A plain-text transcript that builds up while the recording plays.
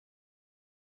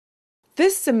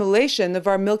This simulation of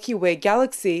our Milky Way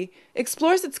galaxy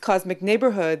explores its cosmic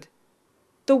neighborhood.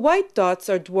 The white dots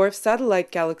are dwarf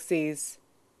satellite galaxies.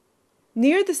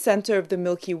 Near the center of the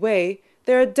Milky Way,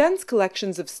 there are dense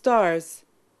collections of stars.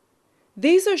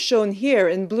 These are shown here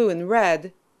in blue and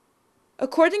red.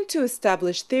 According to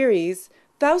established theories,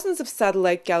 thousands of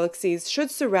satellite galaxies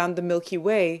should surround the Milky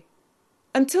Way.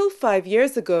 Until 5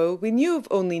 years ago, we knew of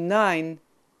only 9.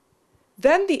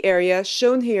 Then the area,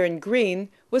 shown here in green,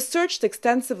 was searched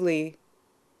extensively.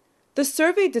 The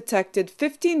survey detected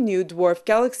 15 new dwarf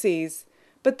galaxies,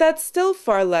 but that's still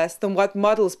far less than what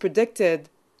models predicted.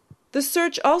 The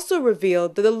search also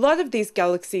revealed that a lot of these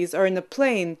galaxies are in a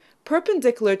plane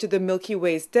perpendicular to the Milky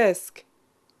Way's disk.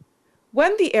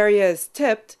 When the area is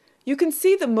tipped, you can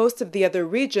see that most of the other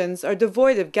regions are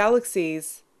devoid of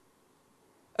galaxies.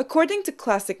 According to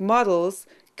classic models,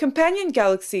 companion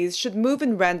galaxies should move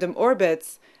in random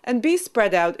orbits and be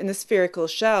spread out in a spherical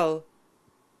shell.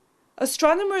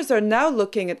 Astronomers are now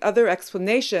looking at other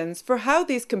explanations for how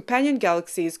these companion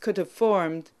galaxies could have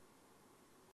formed.